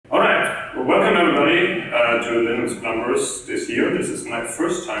Well, welcome everybody to Linux Plumbers this year. This is my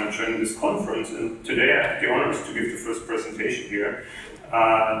first time joining this conference, and today I have the honors to give the first presentation here.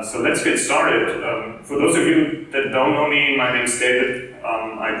 So let's get started. For those of you that don't know me, my name is David.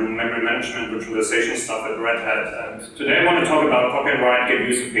 I do memory management, virtualization stuff at Red Hat, and today I want to talk about copy and write, get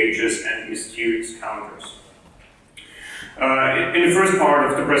user pages, and mysterious counters. In the first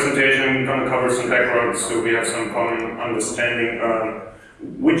part of the presentation, I'm going to cover some background so we have some common understanding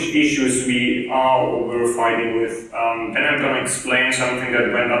which issues we are or we're fighting with. Then I'm going to explain something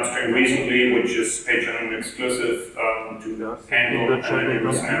that went upstream recently, which is page element exclusive to handle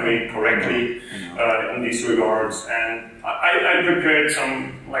anonymous memory correctly in these regards. And I prepared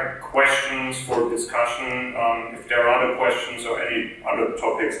some questions for discussion. If there are other questions or any other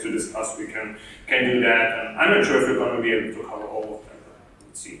topics to discuss, we can do that. And I'm not sure if we're going to be able to cover all of them.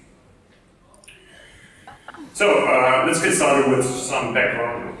 Let's see. So let's get started with some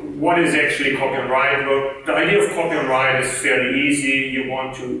background. What is actually copy and write? Well, the idea of copy and write is fairly easy. You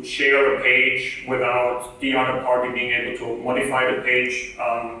want to share a page without the other party being able to modify the page.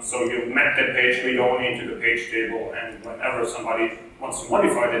 So you map that page read-only into the page table, and whenever somebody wants to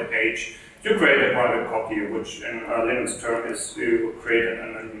modify that page, you create a private copy, which in a Linux term is to create an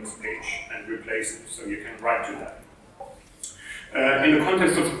anonymous page and replace it, so you can write to that. In the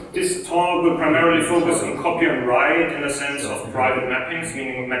context of this talk, we'll primarily focus on copy and write in the sense of private mappings,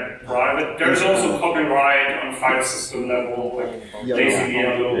 meaning map private. There's also copy and write on file system level, like basically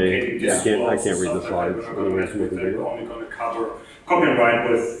allocating disk I can't read the slides. We're only going to cover copy and write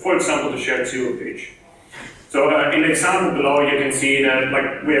with, for example, the shared zero page. So in the example below, you can see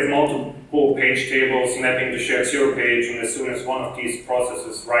that we have multiple page tables mapping the shared zero page, and as soon as one of these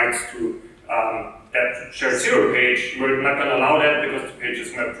processes writes to that shared zero page, we're not going to allow that because the page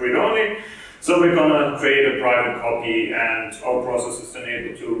is mapped read-only. So we're going to create a private copy, and our process is then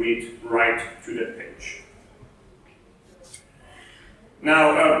able to write to that page.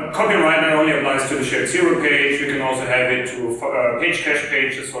 Now, copy and write not only applies to the shared zero page, we can also have it to page cache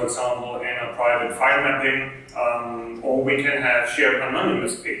pages, for example, in a private file mapping, or we can have shared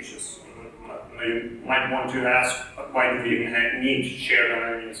anonymous pages. You might want to ask, why do we even need shared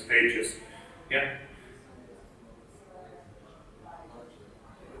anonymous pages? Yeah?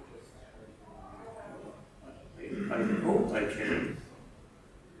 I hope I can.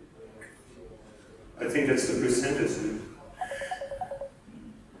 I think that's the percentage.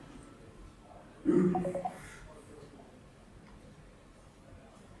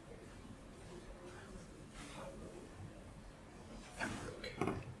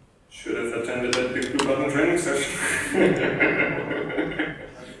 Should have attended that big blue button training session.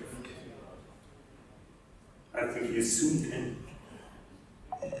 I think you zoomed in.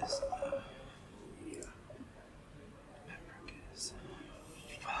 Yes. Yeah.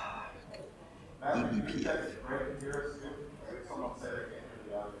 EBP.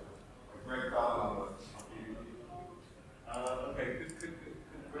 Okay, could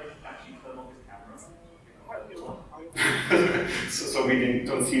Greg actually turn on his camera? so we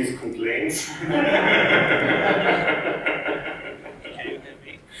don't see his complaints.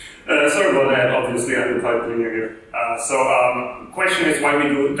 Sorry about that, obviously I'm the pipe cleaner here. Question is why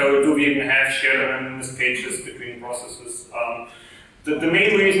do we even have shared anonymous pages between processes? The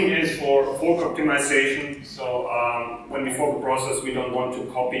main reason is for fork optimization. So when we fork a process, we don't want to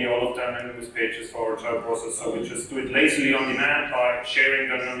copy all of the anonymous pages for our child process, so we just do it lazily on demand by sharing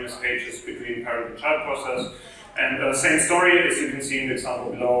the anonymous pages between parent and child process. And same story, as you can see in the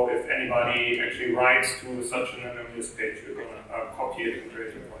example below, if anybody actually writes to such an anonymous page, we're going to copy it and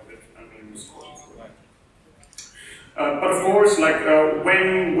create a private anonymous copy for that. But of course,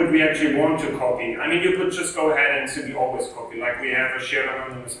 when would we actually want to copy? I mean, you could just go ahead and simply always copy. Like we have a shared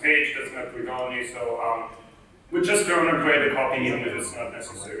anonymous page that's not read-only, so we're just going to create a copy even if it's not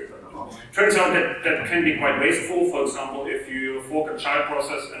necessary. Turns out that can be quite wasteful. For example, if you fork a child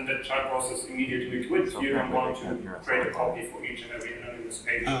process and that child process immediately quits, you don't want to create a copy for each and every anonymous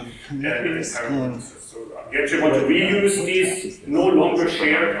page in this parent process. So you actually want to reuse these no longer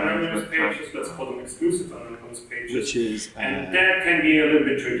shared anonymous pages, let's call them exclusive anonymous pages, and that can be a little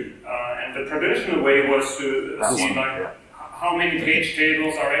bit tricky. And the traditional way was to see how many page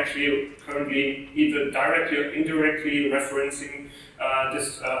tables are actually currently either directly or indirectly referencing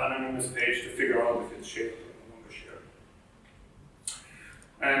this anonymous page to figure out if it's shared or no longer shared.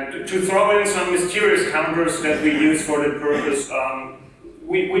 And to throw in some mysterious counters that we use for that purpose,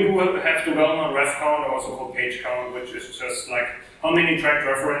 we will have the well-known ref count, also called page count, which is just like how many tracked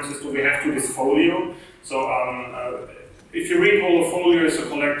references do we have to this folio. So if you recall, a folio is a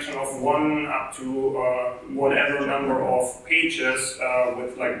collection of 1 up to whatever number of pages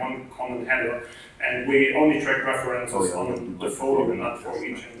with like one common header, and we only track references on the folio, not for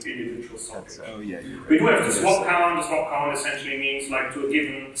each individual subpage. We do have the swap count. The swap count essentially means, like, to a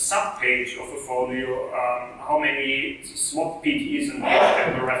given subpage of a folio, how many swap PTs and page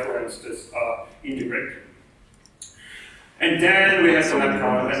table references are integrated. And then we have the map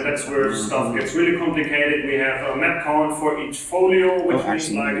count, and that's where stuff gets really complicated. We have a map count for each folio, which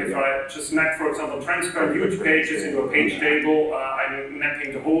means, like, if I just map, for example, transparent huge pages into a page table, I'm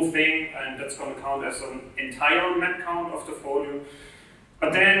mapping the whole thing, and that's going to count as an entire map count of the folio.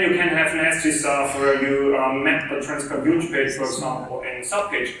 But then you can have nasty stuff where you map a transparent huge page, for example, in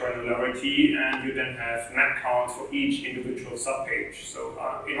subpage granularity, and you then have map counts for each individual subpage. So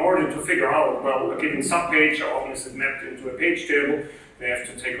in order to figure out, well, a given subpage, how often is it mapped into a page table, we have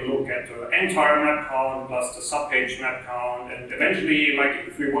to take a look at the entire map count plus the subpage map count, and eventually, like,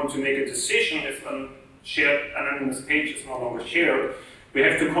 if we want to make a decision if a shared anonymous page is no longer shared, we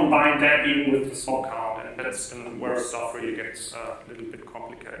have to combine that even with the swap count, and that's where stuff really gets a little bit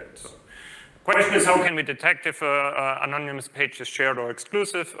complicated. So, the question is, how can we detect if an anonymous page is shared or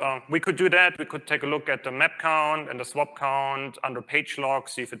exclusive? We could do that. We could take a look at the map count and the swap count under page log,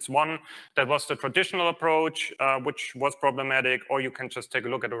 see if it's 1. That was the traditional approach, which was problematic. Or you can just take a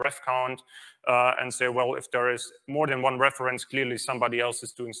look at the ref count and say, well, if there is more than 1 reference, clearly somebody else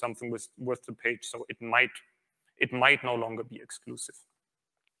is doing something with the page, so it might no longer be exclusive.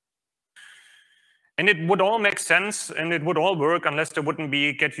 And it would all make sense, and it would all work unless there wouldn't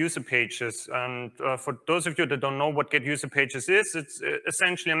be get user pages. And for those of you that don't know what get user pages is, it's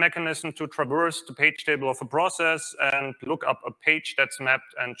essentially a mechanism to traverse the page table of a process and look up a page that's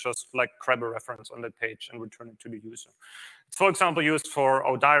mapped and just, like, grab a reference on that page and return it to the user. It's, for example, used for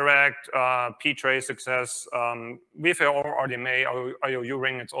ODirect, ptrace access, VFA or RDMA, IOU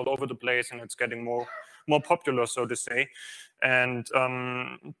ring. It's all over the place, and it's getting more popular, so to say. And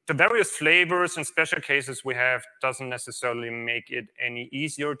the various flavors and special cases we have doesn't necessarily make it any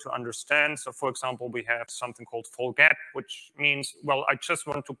easier to understand. So, for example, we have something called full get, which means, well, I just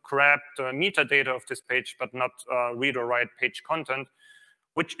want to grab the metadata of this page, but not read or write page content,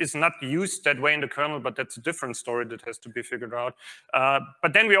 which is not used that way in the kernel, but that's a different story that has to be figured out.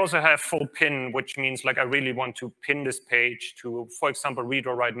 But then we also have full pin, which means, like, I really want to pin this page to, for example, read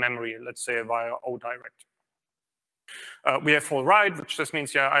or write memory, let's say via ODirect. We have full write, which just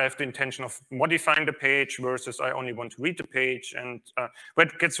means, yeah, I have the intention of modifying the page versus I only want to read the page. And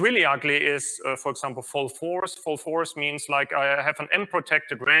what gets really ugly is, for example, full force. Full force means, like, I have an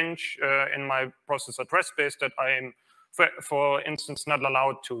M-protected range in my process address space that I am, for instance, not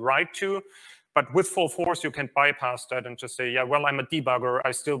allowed to write to. But with full force, you can bypass that and just say, yeah, well, I'm a debugger.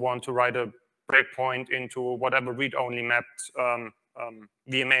 I still want to write a breakpoint into whatever read-only mapped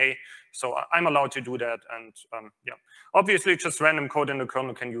VMA. So I'm allowed to do that. And yeah, obviously, just random code in the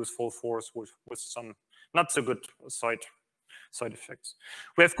kernel can use full force with some not so good side effects.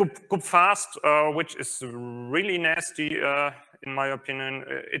 We have group fast, which is really nasty, in my opinion.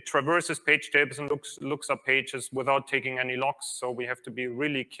 It traverses page tables and looks up pages without taking any locks. So we have to be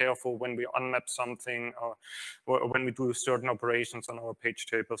really careful when we unmap something or when we do certain operations on our page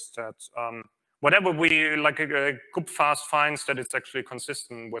tables that whatever we, like a group fast finds, that it's actually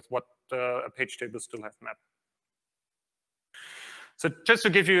consistent with what a page table still have mapped. So just to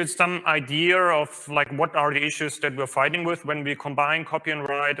give you some idea of, like, what are the issues that we're fighting with when we combine copy and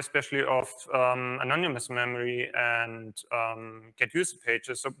write, especially of anonymous memory and get user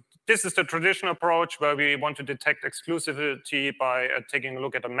pages. So this is the traditional approach where we want to detect exclusivity by taking a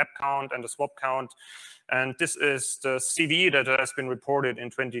look at the map count and the swap count. And this is the CV that has been reported in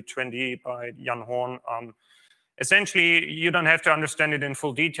 2020 by Jan Horn. Essentially, you don't have to understand it in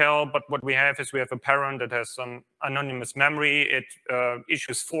full detail, but what we have is we have a parent that has some anonymous memory. It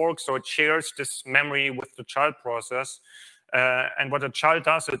issues forks, so it shares this memory with the child process. And what the child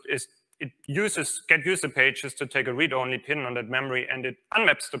does is it uses get user pages to take a read-only pin on that memory, and it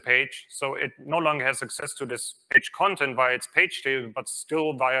unmaps the page, so it no longer has access to this page content via its page table, but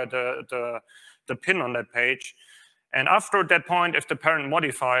still via the pin on that page. And after that point, if the parent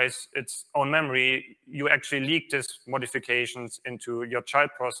modifies its own memory, you actually leak these modifications into your child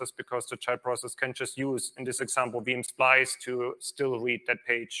process, because the child process can just use, in this example, VM splice to still read that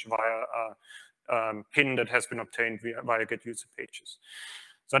page via a pin that has been obtained via get user pages.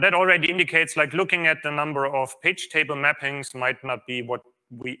 So that already indicates, like, looking at the number of page table mappings might not be what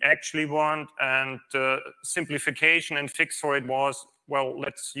we actually want. And the simplification and fix for it was, well,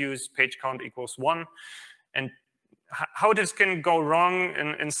 let's use page count equals 1. And how this can go wrong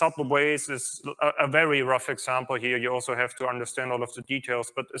in subtle ways is a very rough example here. You also have to understand all of the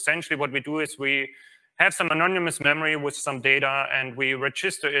details. But essentially what we do is we have some anonymous memory with some data, and we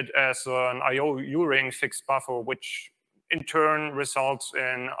register it as an IOU ring fixed buffer, which in turn results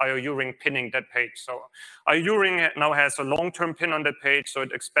in IOU ring pinning that page. So IOU ring now has a long-term pin on that page, so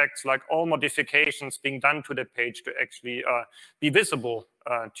it expects like all modifications being done to that page to actually be visible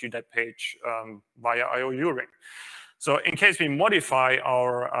to that page via IOU ring. So in case we modify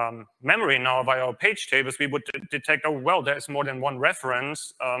our memory now via our page tables, we would detect, oh, well, there's more than one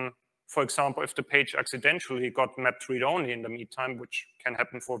reference. For example, if the page accidentally got mapped read-only in the meantime, which can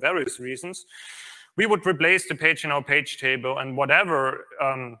happen for various reasons, we would replace the page in our page table, and whatever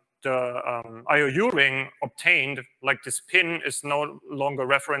the IOU ring obtained, like this pin, is no longer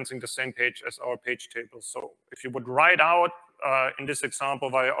referencing the same page as our page table. So if you would write out, in this example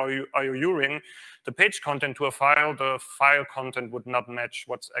via IOU ring, the page content to a file, the file content would not match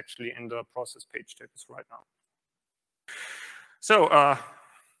what's actually in the process page tables right now. So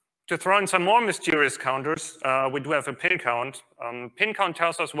to throw in some more mysterious counters, we do have a pin count. Pin count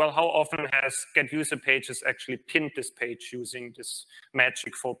tells us, well, how often has get user pages actually pinned this page using this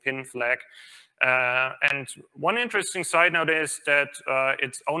magic for pin flag. And one interesting side note is that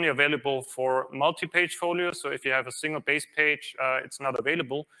it's only available for multi-page folios. So if you have a single base page, it's not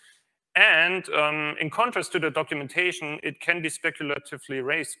available. And in contrast to the documentation, it can be speculatively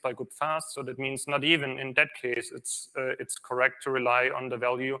erased by good fast. So that means not even in that case, it's correct to rely on the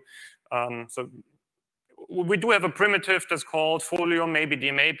value. So we do have a primitive that's called folio, maybe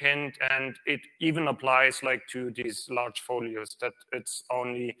DMA pinned, and it even applies like to these large folios that it's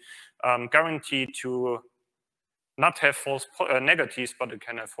only guaranteed to not have false negatives, but it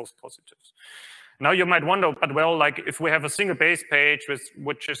can have false positives. Now you might wonder, but well, like if we have a single base page,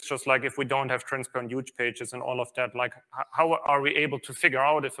 which is just like if we don't have transparent huge pages and all of that, like how are we able to figure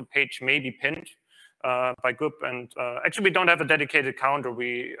out if a page may be pinned by GUP? And actually, we don't have a dedicated counter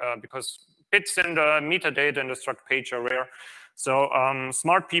because bits in the metadata in the struct page are rare. So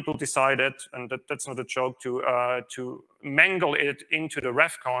smart people decided, and that's not a joke, to mangle it into the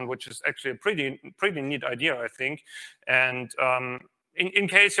ref count, which is actually a pretty neat idea, I think. And in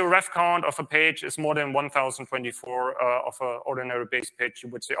case your ref count of a page is more than 1024 of an ordinary base page, you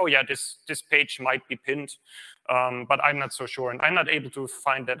would say, oh yeah, this page might be pinned, but I'm not so sure, and I'm not able to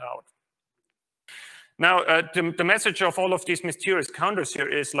find that out. Now, the message of all of these mysterious counters here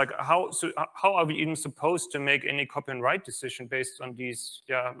is like, how are we even supposed to make any copy and write decision based on these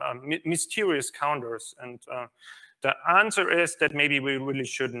mysterious counters? And the answer is that maybe we really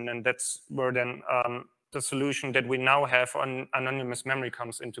shouldn't, and that's where then the solution that we now have on anonymous memory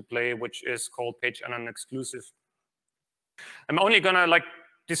comes into play, which is called page anon exclusive. I'm only gonna like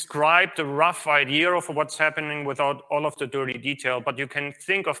describe the rough idea of what's happening without all of the dirty detail, but you can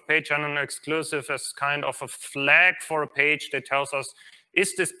think of page anon exclusive as kind of a flag for a page that tells us,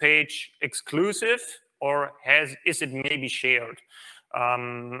 is this page exclusive or is it maybe shared?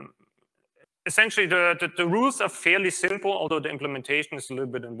 Essentially, the rules are fairly simple, although the implementation is a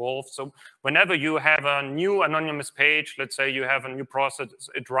little bit involved. So whenever you have a new anonymous page, let's say you have a new process,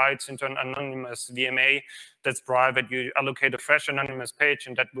 it writes into an anonymous VMA that's private, you allocate a fresh anonymous page,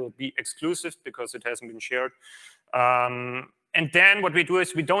 and that will be exclusive because it hasn't been shared. And then what we do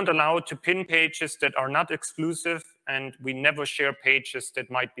is we don't allow to pin pages that are not exclusive, and we never share pages that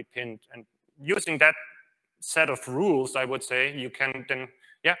might be pinned. And using that set of rules, I would say, you can then,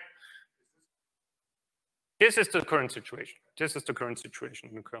 yeah. This is the current situation. This is the current situation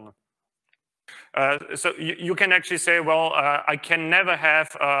in the kernel. So you can actually say, well, I can never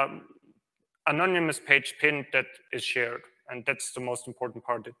have anonymous page pinned that is shared. And that's the most important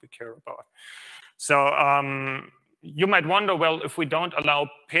part that we care about. So you might wonder, well, if we don't allow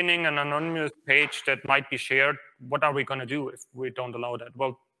pinning an anonymous page that might be shared, what are we going to do if we don't allow that?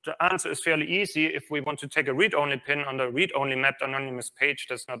 Well, the answer is fairly easy. If we want to take a read-only pin on the read-only mapped anonymous page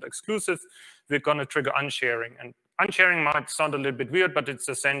that's not exclusive, we're going to trigger unsharing. And unsharing might sound a little bit weird, but it's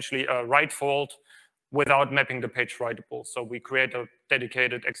essentially a write fault without mapping the page writable. So we create a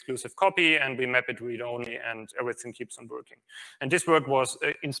dedicated exclusive copy, and we map it read-only, and everything keeps on working. And this work was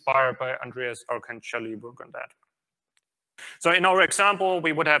inspired by Andreas Arcancelli's work on that. So in our example,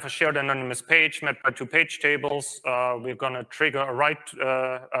 we would have a shared anonymous page mapped by two page tables. We're going to trigger a write.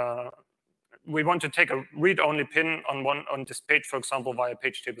 We want to take a read-only pin on this page, for example, via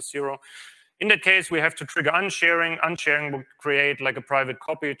page table 0. In that case, we have to trigger unsharing. Unsharing would create like a private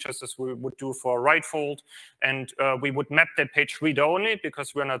copy, just as we would do for a write fault. And we would map that page read-only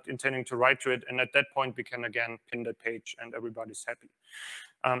because we're not intending to write to it. And at that point, we can again pin that page, and everybody's happy.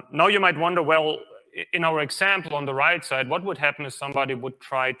 Now you might wonder, well, in our example on the right side, what would happen if somebody would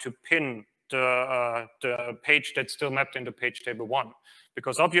try to pin the page that's still mapped into page table 1?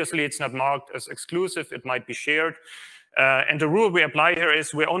 Because obviously it's not marked as exclusive, it might be shared. And the rule we apply here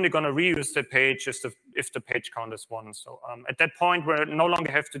is we're only going to reuse the page if the page count is 1. So at that point, we no longer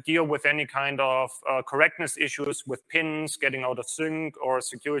have to deal with any kind of correctness issues with pins getting out of sync or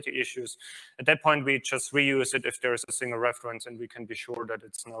security issues. At that point, we just reuse it if there is a single reference, and we can be sure that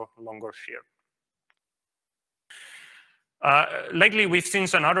it's no longer shared. Lately, we've seen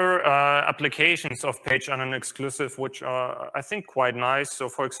some other applications of page unexclusive, which are, I think, quite nice. So,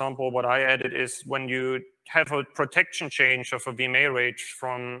 for example, what I added is when you have a protection change of a VMA range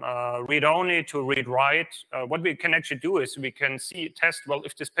from read-only to read-write, what we can actually do is we can test, well,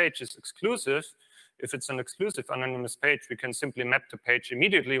 if this page is exclusive, if it's an exclusive anonymous page, we can simply map the page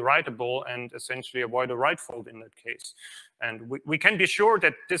immediately writable and essentially avoid a write fault in that case. And we can be sure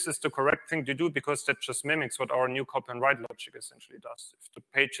that this is the correct thing to do because that just mimics what our new copy and write logic essentially does. If the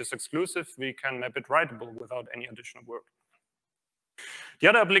page is exclusive, we can map it writable without any additional work. The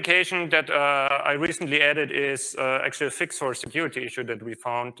other application that I recently added is actually a fix for a security issue that we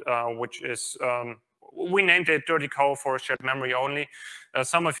found, which is we named it Dirty Cow for shared memory only.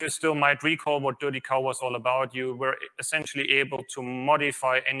 Some of you still might recall what Dirty Cow was all about. You were essentially able to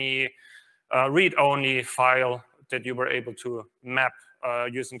modify any read-only file that you were able to map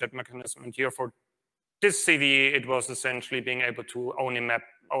using that mechanism. And here for this CVE, it was essentially being able to only map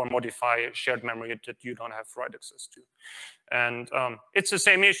or modify shared memory that you don't have write access to. And it's the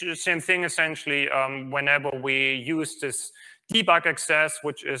same issue, same thing essentially. Whenever we use this debug access,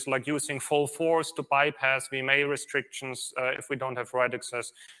 which is like using full force to bypass VMA restrictions if we don't have write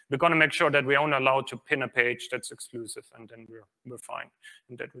access, we're going to make sure that we're only allowed to pin a page that's exclusive, and then we're fine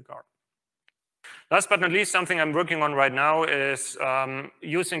in that regard. Last but not least, something I'm working on right now is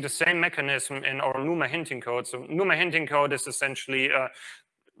using the same mechanism in our NUMA hinting code. So NUMA hinting code is essentially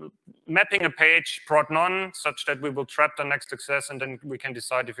mapping a page prod none such that we will trap the next access, and then we can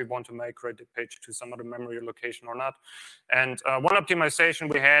decide if we want to migrate the page to some other memory location or not. And one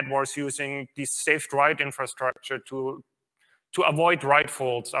optimization we had was using the saved write infrastructure to avoid write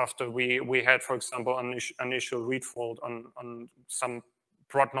faults after we had, for example, an initial read fault on some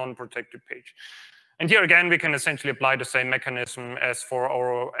prod non-protected page. And here again, we can essentially apply the same mechanism as for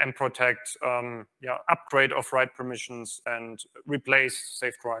our mprotect upgrade of write permissions and replace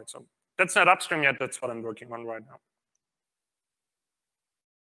saved write. So that's not upstream yet. That's what I'm working on right now.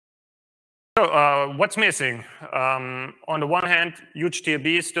 So what's missing? On the one hand, huge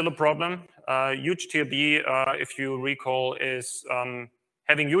TLB is still a problem. Huge TLB, if you recall, is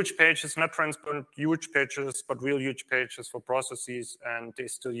having huge pages, not transparent huge pages, but real huge pages for processes, and they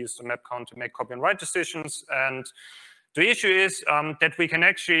still use the map count to make copy and write decisions. And the issue is that we can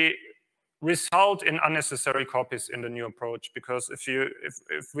actually result in unnecessary copies in the new approach, because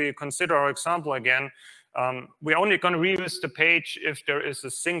if we consider our example again, we're only going to reuse the page if there is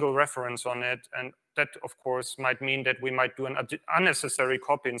a single reference on it, and that, of course, might mean that we might do an unnecessary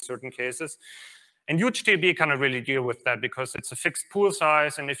copy in certain cases. And HugeTB cannot really deal with that because it's a fixed pool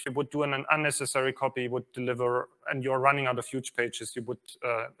size, and if you would do an unnecessary copy, you would deliver, and you're running out of huge pages, you would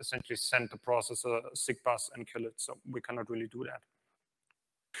essentially send the processor a sick bus and kill it. So we cannot really do that.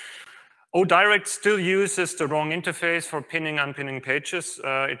 ODirect still uses the wrong interface for pinning and unpinning pages.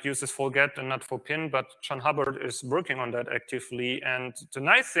 It uses full get and not full pin, but John Hubbard is working on that actively. And the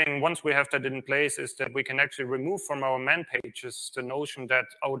nice thing, once we have that in place, is that we can actually remove from our man pages the notion that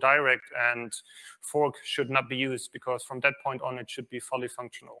ODirect and fork should not be used, because from that point on, it should be fully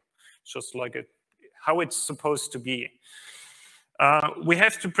functional, just like how it's supposed to be. We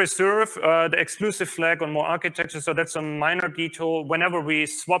have to preserve the exclusive flag on more architectures, so that's a minor detail. Whenever we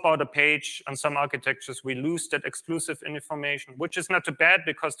swap out a page on some architectures, we lose that exclusive information, which is not too bad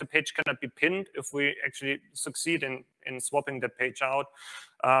because the page cannot be pinned if we actually succeed in swapping that page out.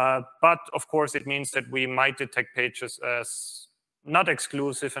 But of course, it means that we might detect pages as not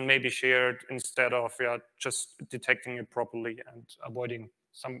exclusive and maybe shared instead of just detecting it properly and avoiding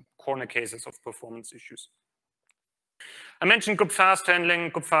some corner cases of performance issues. I mentioned group-fast handling.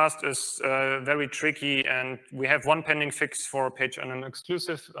 Group-fast is very tricky, and we have one pending fix for a page on an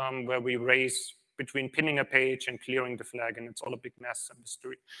exclusive where we race between pinning a page and clearing the flag, and it's all a big mess and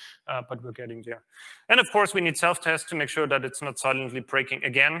mystery, but we're getting there. And of course, we need self-test to make sure that it's not silently breaking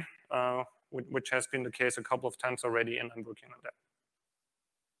again, which has been the case a couple of times already, and I'm working on that.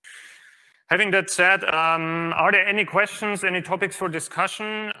 Having that said, are there any questions, any topics for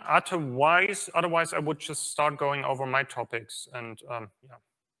discussion? Otherwise, I would just start going over my topics and start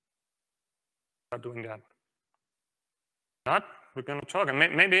doing that. Not? we're going to talk. And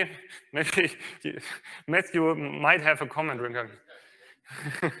maybe Matthew might have a comment regarding.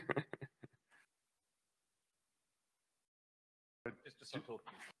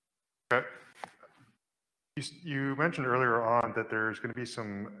 Okay. You mentioned earlier on that there's going to be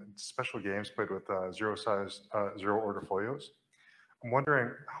some special games played with zero-order folios. I'm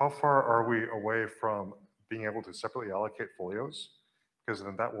wondering, how far are we away from being able to separately allocate folios? Because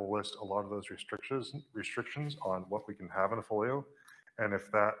then that will list a lot of those restrictions on what we can have in a folio. And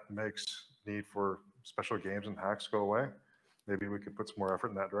if that makes need for special games and hacks go away, maybe we could put some more effort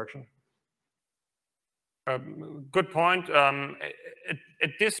in that direction. Good point.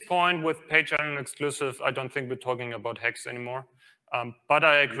 At this point, with page element exclusive, I don't think we're talking about hacks anymore. But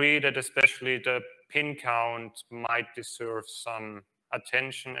I agree that especially the pin count might deserve some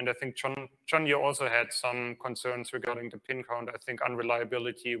attention. And I think, John, you also had some concerns regarding the pin count. I think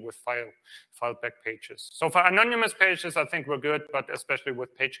unreliability with file back pages. So for anonymous pages, I think we're good, but especially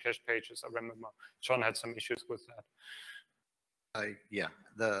with page cache pages, I remember John had some issues with that. Yeah,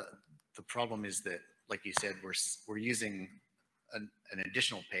 the problem is that, like you said, we're using an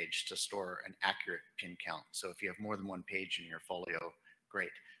additional page to store an accurate pin count. So if you have more than one page in your folio,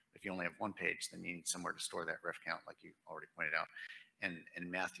 great. If you only have one page, then you need somewhere to store that ref count, like you already pointed out. And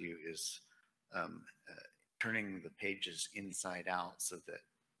Matthew is turning the pages inside out so that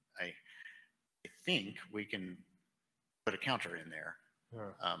I think we can put a counter in there.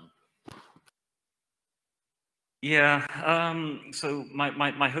 Yeah. So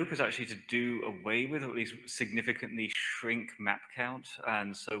my hope is actually to do away with, or at least significantly shrink map count,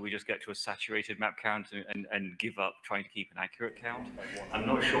 and so we just get to a saturated map count and give up trying to keep an accurate count. I'm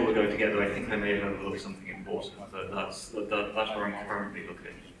not sure we're going together. I think I may have overlooked something important, but that's where I'm currently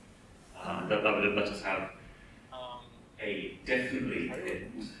looking. That would let us have a definitely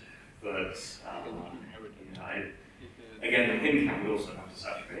pinned, but again, the pin count we also have to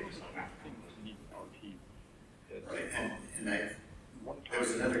saturate. Right, and there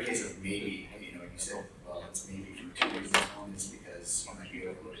was another case of maybe, you said, well, it's maybe for two reasons. One is because you might be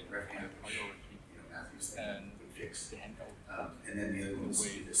overloading ref count, which, Matthew's thing would fix. And then the other one was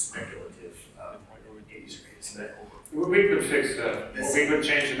the speculative user base. We could fix that, or we could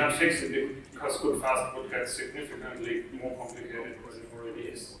change it, not fix it, because good fast would get significantly more complicated because it already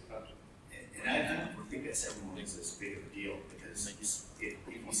is. And I don't think that everyone is as big of a deal, because if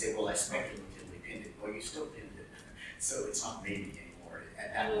you say, well, I speculatively pinned it, well, you still pinned it. So it's not maybe anymore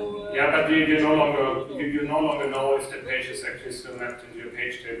at that moment. Yeah, but you no longer know if the page is actually still mapped into your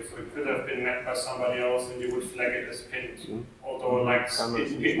page table. So it could have been mapped by somebody else, and you would flag it as pinned. Although, like,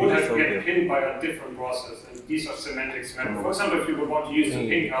 it would have to get pinned by a different process, and these are semantics mapped. For example, if you would want to use the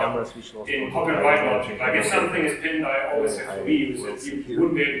pin count in copyright logic, like if something is pinned, I always have to reuse it. You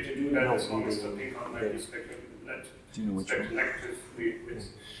wouldn't be able to do that as long as the pin count might be speculatively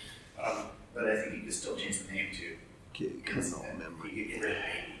with. But I think you could still change the name to. I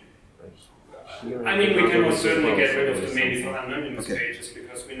mean, we can most certainly get rid of the maybe for anonymous pages,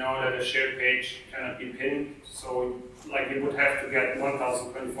 because we know that a shared page cannot be pinned. So, like, we would have to get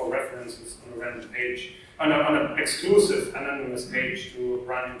 1024 references on a random page, on an exclusive anonymous page to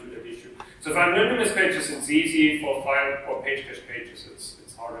run into that issue. So for anonymous pages, it's easy. For file or page cache pages,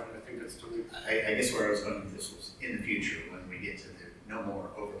 it's harder. And I think that's too. I guess where I was going with this was in the future when we get to no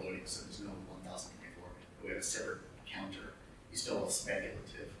more overloading, so there's no 1024. We have a separate counter. You still have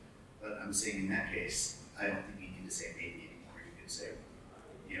speculative, but I'm saying in that case, I don't think you need to say maybe anymore. You can say,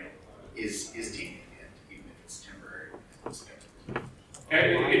 is team end, even if it's temporary.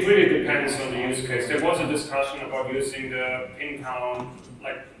 It really depends on the use case. There was a discussion about using the pin count,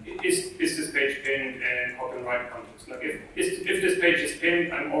 like, is this page pinned in copyright context? Like, if this page is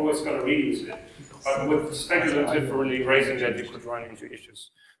pinned, I'm always going to reuse it. But with speculatively raising that, you could run into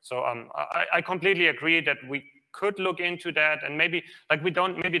issues. So I completely agree that we could look into that, and maybe like we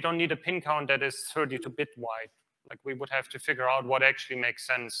don't need a pin count that is 32-bit wide. Like, we would have to figure out what actually makes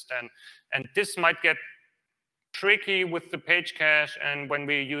sense then, and this might get tricky with the page cache, and when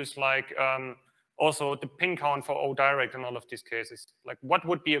we use like also the pin count for ODirect in all of these cases. Like, what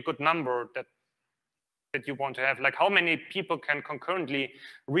would be a good number that you want to have? Like, how many people can concurrently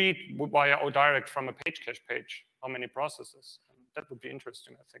read via ODirect from a page cache page? How many processes? That would be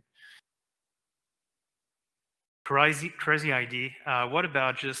interesting, I think. Crazy idea. What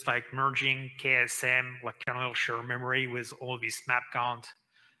about just like merging KSM, like kernel share memory, with all these map count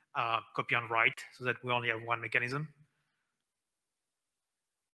copy on write, so that we only have one mechanism?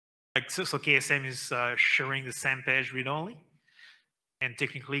 Like, so KSM is sharing the same page read only, and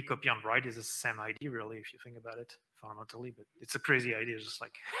technically copy on write is the same idea, really, if you think about it fundamentally. But it's a crazy idea, just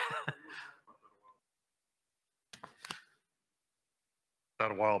like.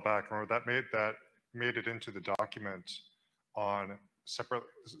 that a while back. Remember that made it into the document on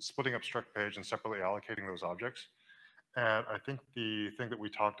splitting up struct page and separately allocating those objects. And I think the thing that we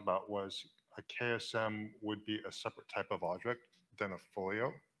talked about was a KSM would be a separate type of object than a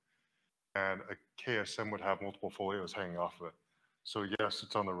folio. And a KSM would have multiple folios hanging off of it. So yes,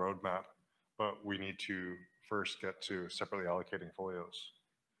 it's on the roadmap, but we need to first get to separately allocating folios.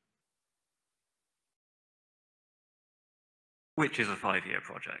 Which is a 5-year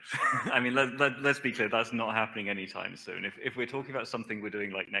project. I mean, let's be clear, that's not happening anytime soon. If we're talking about something we're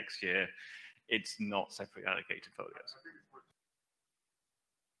doing like next year, it's not separately allocated folios.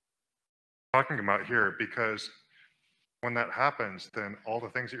 Talking about here, because when that happens, then all the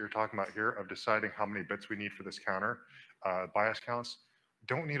things that you're talking about here of deciding how many bits we need for this counter, bias counts,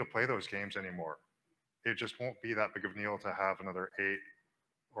 don't need to play those games anymore. It just won't be that big of a deal to have another 8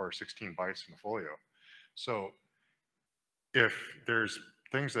 or 16 bytes in the folio. So if there's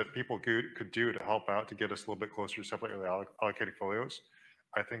things that people could do to help out to get us a little bit closer to separately allocated folios,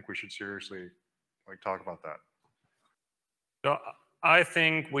 I think we should seriously talk about that. So I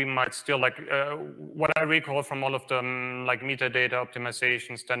think we might still what I recall from all of them, metadata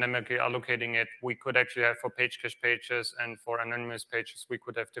optimizations, dynamically allocating it, we could actually have for page cache pages and for anonymous pages, we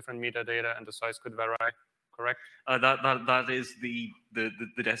could have different metadata and the size could vary, correct? That is the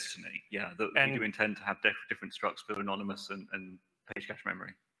destiny, yeah. That we do intend to have different structs for anonymous and page cache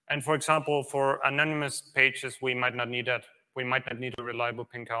memory. And for example, for anonymous pages, we might not need that. We might not need a reliable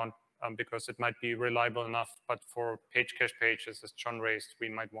pin count because it might be reliable enough. But for page cache pages, as John raised, we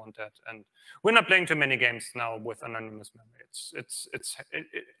might want that. And we're not playing too many games now with anonymous memory.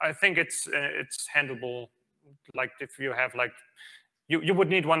 I think it's handleable. Like if you have you would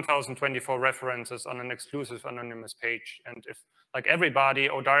need 1024 references on an exclusive anonymous page. And if everybody,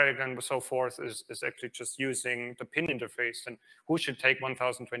 ODirect and so forth, is actually just using the pin interface, then who should take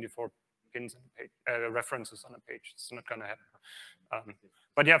 1024 pins and references on a page? It's not going to happen.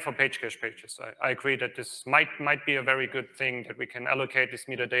 But yeah, for page cache pages, I agree that this might be a very good thing that we can allocate this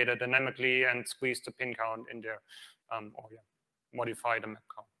metadata dynamically and squeeze the pin count in there, modify the map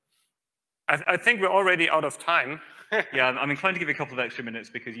count. I think we're already out of time. Yeah, I'm inclined to give you a couple of extra minutes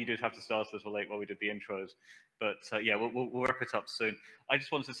because you did have to start a little late while we did the intros. But yeah, we'll wrap it up soon. I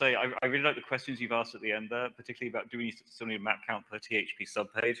just wanted to say I really like the questions you've asked at the end there, particularly about do we still need a map count per THP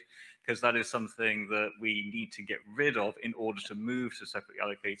subpage, because that is something that we need to get rid of in order to move to separately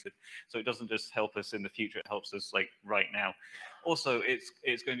allocated. So it doesn't just help us in the future, it helps us right now. Also,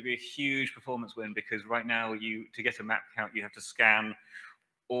 it's going to be a huge performance win because right now to get a map count, you have to scan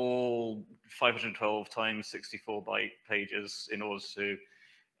all 512 times 64 byte pages in order to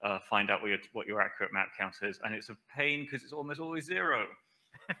find out what your accurate map count is. And it's a pain because it's almost always 0.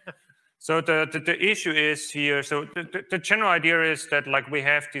 So the issue is here, so the general idea is that we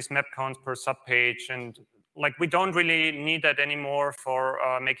have these map counts per subpage, and we don't really need that anymore for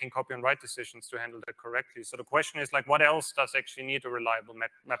making copy and write decisions to handle that correctly. So the question is what else does actually need a reliable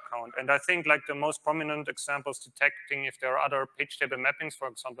map count? And I think the most prominent example is detecting if there are other page table mappings, for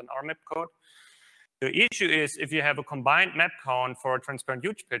example, in RMAP code. The issue is if you have a combined map count for a transparent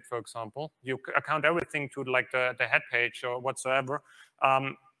huge page, for example, you account everything to the head page or whatsoever.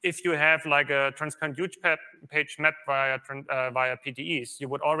 If you have a transparent huge page mapped via PDEs, you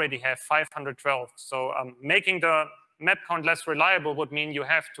would already have 512. So making the map count less reliable would mean you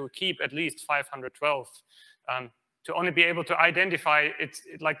have to keep at least 512 to only be able to identify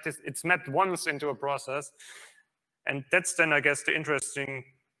it's mapped once into a process. And that's then, I guess, the interesting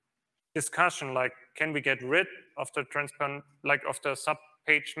discussion, can we get rid of the transparent, of the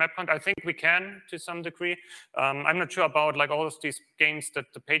sub-page map count? I think we can to some degree. I'm not sure about all of these games that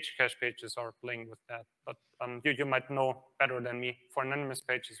the page cache pages are playing with that, but you might know better than me. For anonymous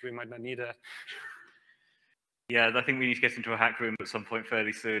pages, we might not need that. Yeah, I think we need to get into a hack room at some point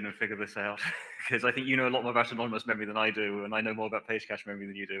fairly soon and figure this out, because I think you know a lot more about anonymous memory than I do, and I know more about page cache memory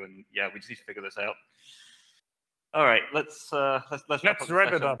than you do, and yeah, we just need to figure this out. All right, let's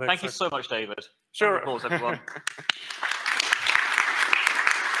wrap it up. Thank you so much, David. Sure. Applause, everyone.